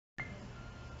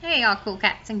Hey, all cool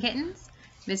cats and kittens.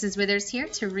 Mrs. Withers here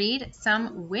to read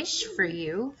some Wish for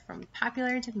You from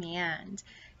popular demand,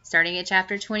 starting at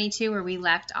chapter 22 where we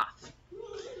left off.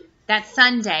 That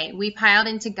Sunday, we piled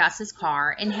into Gus's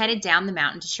car and headed down the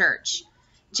mountain to church.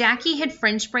 Jackie had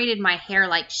French braided my hair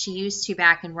like she used to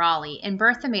back in Raleigh, and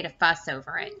Bertha made a fuss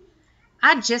over it.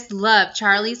 "I just love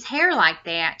Charlie's hair like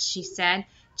that," she said.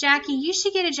 "Jackie, you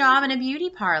should get a job in a beauty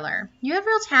parlor. You have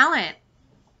real talent."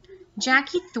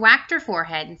 Jackie thwacked her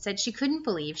forehead and said she couldn't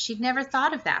believe she'd never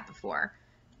thought of that before.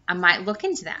 "I might look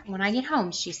into that when I get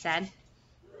home," she said.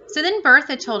 So then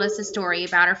Bertha told us a story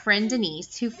about her friend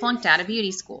Denise who flunked out of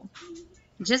beauty school.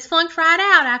 Just flunked right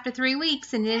out after 3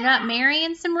 weeks and ended up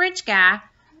marrying some rich guy.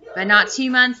 But not 2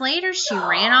 months later, she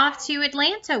ran off to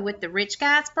Atlanta with the rich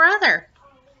guy's brother.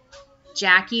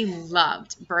 Jackie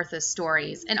loved Bertha's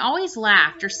stories and always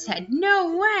laughed or said,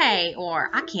 "No way," or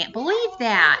 "I can't believe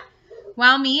that,"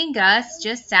 while me and Gus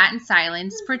just sat in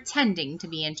silence, pretending to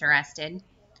be interested.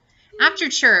 After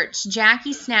church,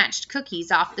 Jackie snatched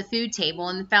cookies off the food table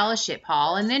in the fellowship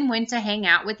hall and then went to hang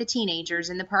out with the teenagers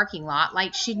in the parking lot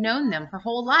like she'd known them her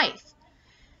whole life.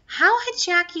 How had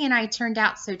Jackie and I turned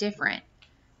out so different?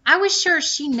 I was sure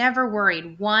she never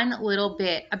worried one little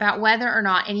bit about whether or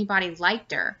not anybody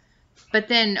liked her. But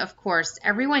then, of course,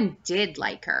 everyone did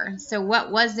like her, so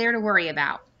what was there to worry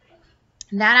about?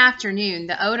 That afternoon,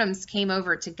 the Odoms came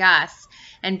over to Gus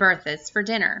and Bertha's for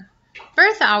dinner.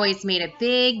 Bertha always made a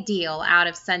big deal out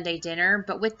of Sunday dinner,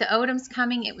 but with the Odoms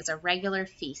coming, it was a regular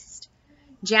feast.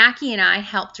 Jackie and I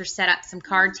helped her set up some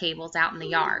card tables out in the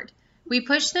yard. We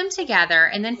pushed them together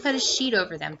and then put a sheet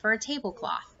over them for a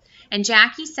tablecloth, and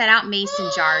Jackie set out mason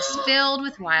jars filled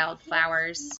with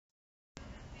wildflowers.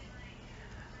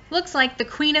 "Looks like the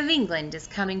Queen of England is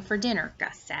coming for dinner,"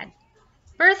 Gus said.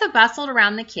 Bertha bustled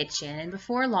around the kitchen, and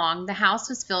before long the house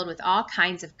was filled with all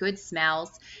kinds of good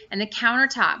smells, and the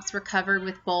countertops were covered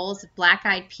with bowls of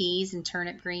black-eyed peas and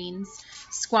turnip greens,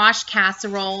 squash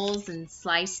casseroles and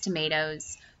sliced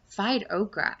tomatoes, fried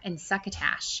okra and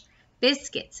succotash,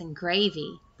 biscuits and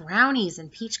gravy, brownies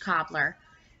and peach cobbler.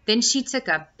 Then she took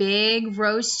a big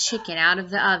roast chicken out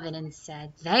of the oven and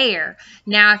said, "There,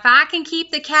 now if I can keep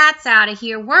the cats out of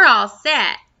here, we're all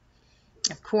set."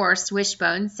 Of course,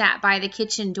 Wishbone sat by the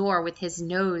kitchen door with his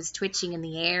nose twitching in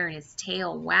the air and his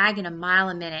tail wagging a mile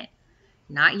a minute.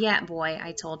 "Not yet, boy,"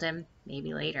 I told him.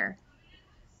 "Maybe later."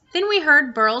 Then we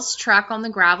heard Burl's truck on the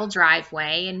gravel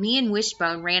driveway, and me and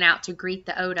Wishbone ran out to greet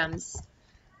the Odoms.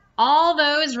 All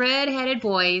those red-headed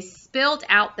boys spilled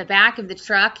out the back of the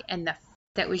truck, and the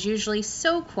that was usually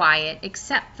so quiet,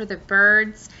 except for the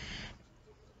birds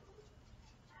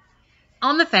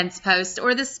on the fence post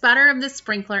or the sputter of the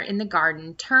sprinkler in the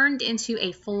garden, turned into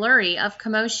a flurry of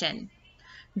commotion.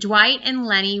 Dwight and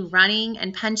Lenny running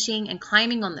and punching and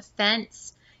climbing on the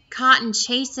fence, Cotton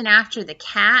chasing after the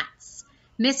cats,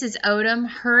 Mrs. Odom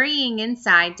hurrying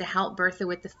inside to help Bertha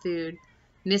with the food,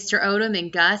 Mr. Odom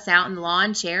and Gus out in the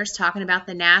lawn chairs talking about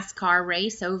the NASCAR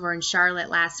race over in Charlotte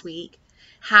last week,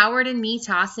 Howard and me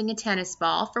tossing a tennis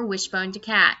ball for Wishbone to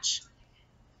catch.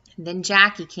 And then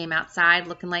Jackie came outside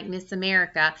looking like Miss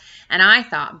America, and I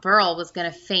thought Burl was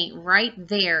going to faint right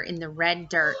there in the red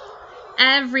dirt.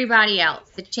 Everybody else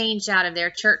had changed out of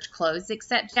their church clothes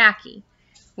except Jackie.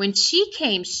 When she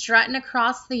came strutting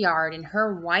across the yard in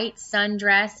her white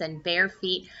sundress and bare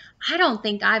feet, I don't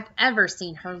think I've ever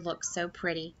seen her look so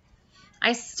pretty.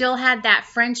 I still had that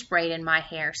French braid in my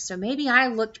hair, so maybe I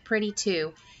looked pretty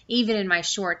too, even in my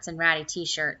shorts and ratty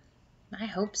t-shirt. I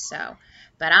hope so,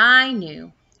 but I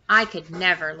knew I could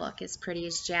never look as pretty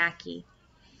as Jackie.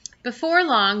 Before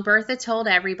long, Bertha told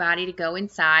everybody to go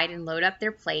inside and load up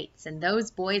their plates, and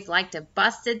those boys like to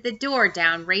busted the door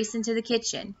down racing to the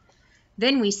kitchen.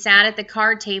 Then we sat at the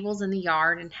card tables in the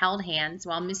yard and held hands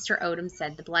while Mr. Odom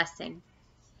said the blessing.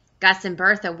 Gus and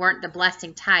Bertha weren't the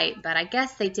blessing type, but I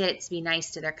guess they did it to be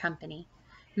nice to their company.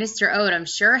 Mr. Odom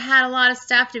sure had a lot of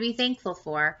stuff to be thankful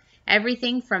for,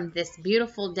 everything from this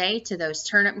beautiful day to those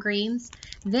turnip greens.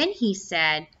 Then he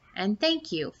said, "And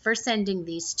thank you for sending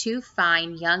these 2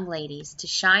 fine young ladies to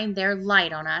shine their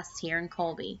light on us here in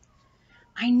Colby."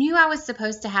 I knew I was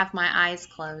supposed to have my eyes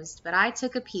closed, but I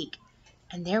took a peek,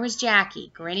 and there was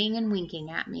Jackie grinning and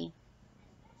winking at me.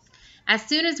 As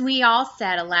soon as we all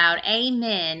said a loud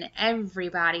amen,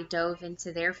 everybody dove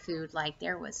into their food like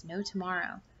there was no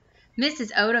tomorrow.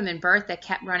 Mrs. Odom and Bertha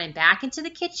kept running back into the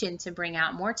kitchen to bring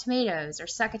out more tomatoes or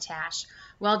succotash,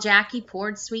 while Jackie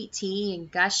poured sweet tea and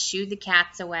Gus shooed the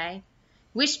cats away.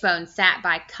 Wishbone sat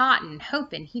by Cotton,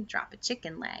 hoping he'd drop a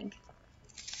chicken leg.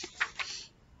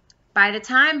 By the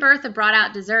time Bertha brought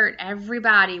out dessert,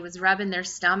 everybody was rubbing their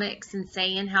stomachs and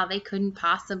saying how they couldn't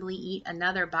possibly eat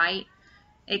another bite.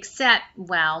 except,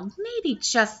 well, maybe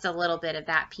just a little bit of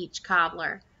that peach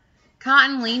cobbler.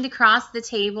 Cotton leaned across the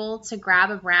table to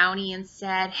grab a brownie and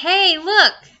said, "Hey,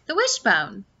 look, the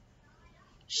wishbone."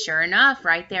 Sure enough,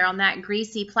 right there on that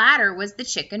greasy platter was the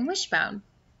chicken wishbone.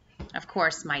 Of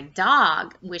course, my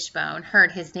dog, Wishbone,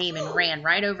 heard his name and ran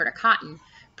right over to Cotton,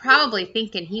 probably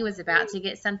thinking he was about to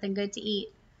get something good to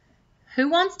eat. "Who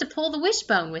wants to pull the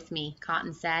wishbone with me?"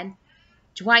 Cotton said.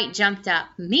 Dwight jumped up.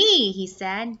 "Me," he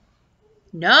said.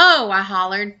 "No," I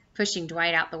hollered, pushing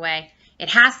Dwight out the way. "It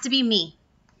has to be me."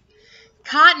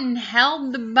 Cotton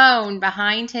held the bone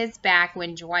behind his back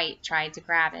when Dwight tried to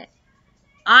grab it.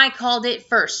 "I called it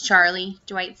first, Charlie,"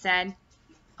 Dwight said.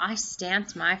 I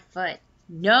stamped my foot.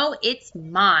 "No, it's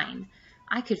mine."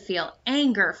 I could feel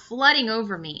anger flooding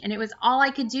over me, and it was all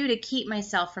I could do to keep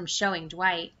myself from showing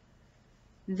Dwight.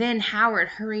 Then Howard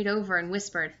hurried over and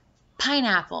whispered,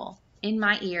 "Pineapple," in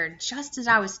my ear just as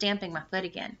I was stamping my foot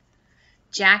again.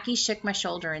 Jackie shook my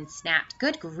shoulder and snapped,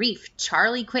 "Good grief,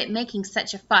 Charlie, quit making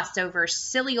such a fuss over a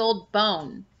silly old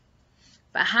bone."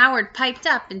 But Howard piped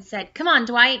up and said, "Come on,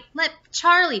 Dwight, let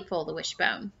Charlie pull the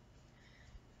wishbone."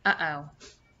 Uh-oh.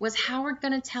 Was Howard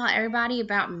going to tell everybody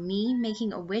about me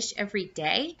making a wish every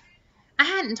day? I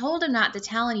hadn't told him not to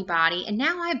tell anybody, and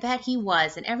now I bet he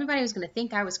was, and everybody was going to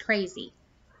think I was crazy.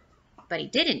 But he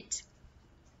didn't.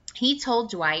 He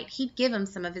told Dwight he'd give him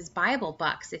some of his Bible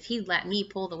bucks if he'd let me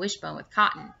pull the wishbone with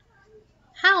Cotton.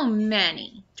 "How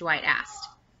many?" Dwight asked.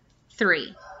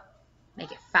 "3.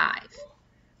 Make it 5.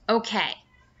 Okay."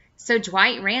 So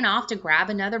Dwight ran off to grab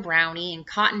another brownie, and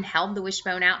Cotton held the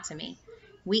wishbone out to me.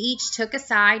 We each took a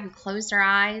side and closed our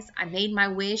eyes. I made my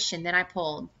wish, and then I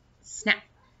pulled. Snap!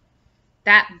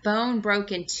 That bone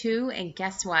broke in 2, and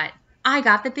guess what? I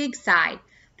got the big side,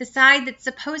 the side that's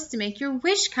supposed to make your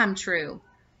wish come true.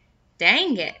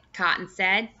 "Dang it," Cotton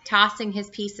said, tossing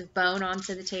his piece of bone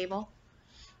onto the table.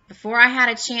 Before I had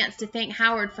a chance to thank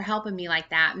Howard for helping me like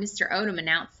that, Mr. Odom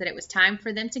announced that it was time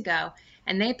for them to go,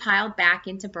 and they piled back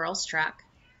into Burl's truck.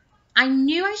 I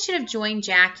knew I should have joined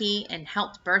Jackie and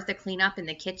helped Bertha clean up in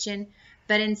the kitchen,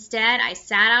 but instead I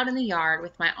sat out in the yard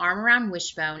with my arm around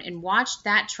Wishbone and watched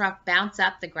that truck bounce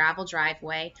up the gravel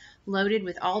driveway, loaded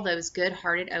with all those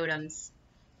good-hearted Odoms.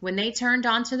 When they turned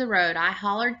onto the road, I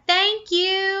hollered, "Thank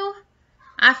you!"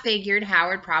 I figured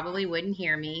Howard probably wouldn't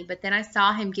hear me, but then I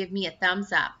saw him give me a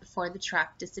thumbs up before the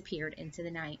truck disappeared into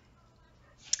the night.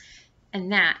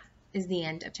 And that is the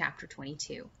end of chapter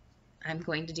 22. I'm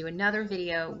going to do another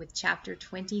video with chapter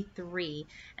 23,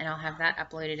 and I'll have that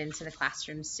uploaded into the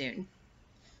classroom soon.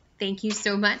 Thank you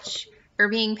so much for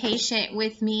being patient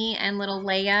with me and little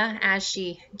Leia as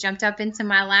she jumped up into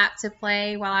my lap to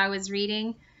play while I was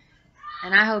reading.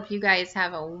 And I hope you guys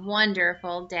have a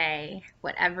wonderful day,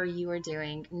 whatever you are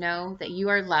doing. Know that you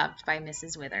are loved by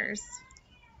Mrs. Withers.